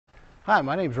Hi,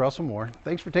 my name is Russell Moore.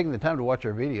 Thanks for taking the time to watch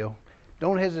our video.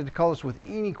 Don't hesitate to call us with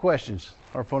any questions.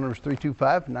 Our phone number is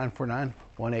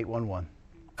 325-949-1811.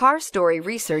 Car Story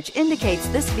research indicates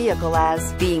this vehicle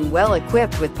as being well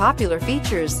equipped with popular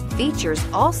features. Features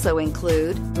also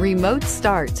include remote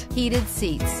start, heated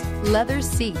seats, leather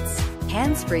seats,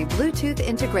 hands-free Bluetooth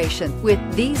integration. With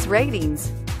these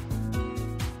ratings,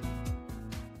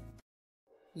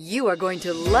 you are going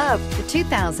to love the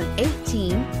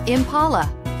 2018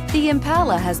 Impala. The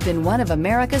Impala has been one of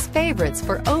America's favorites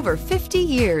for over 50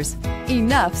 years.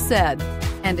 Enough said.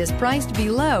 And is priced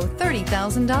below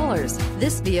 $30,000.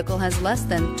 This vehicle has less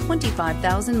than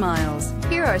 25,000 miles.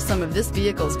 Here are some of this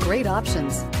vehicle's great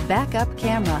options: backup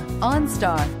camera,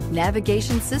 OnStar,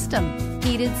 navigation system,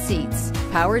 heated seats,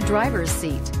 power driver's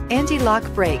seat, anti-lock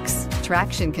brakes,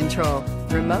 traction control,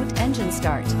 remote engine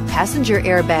start, passenger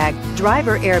airbag,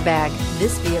 driver airbag.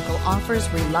 This vehicle offers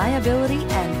reliability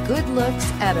and good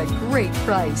looks at a great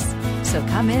price. So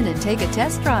come in and take a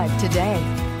test drive today.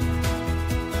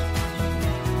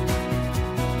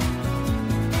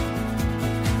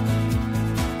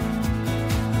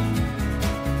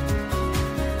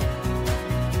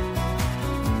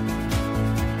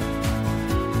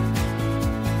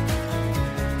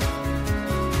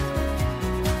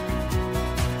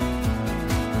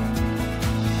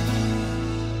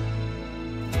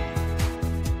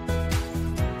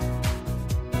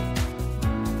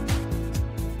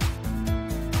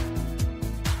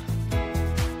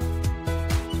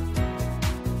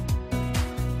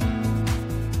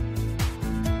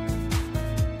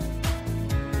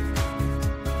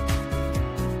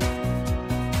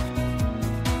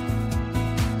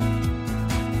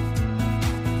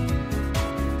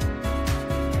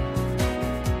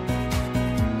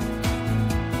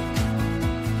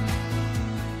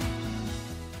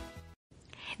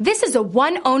 This is a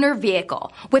one-owner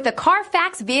vehicle with a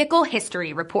Carfax Vehicle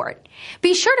History Report.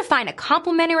 Be sure to find a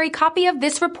complimentary copy of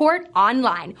this report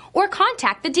online or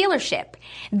contact the dealership.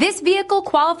 This vehicle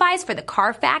qualifies for the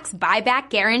Carfax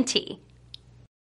Buyback Guarantee.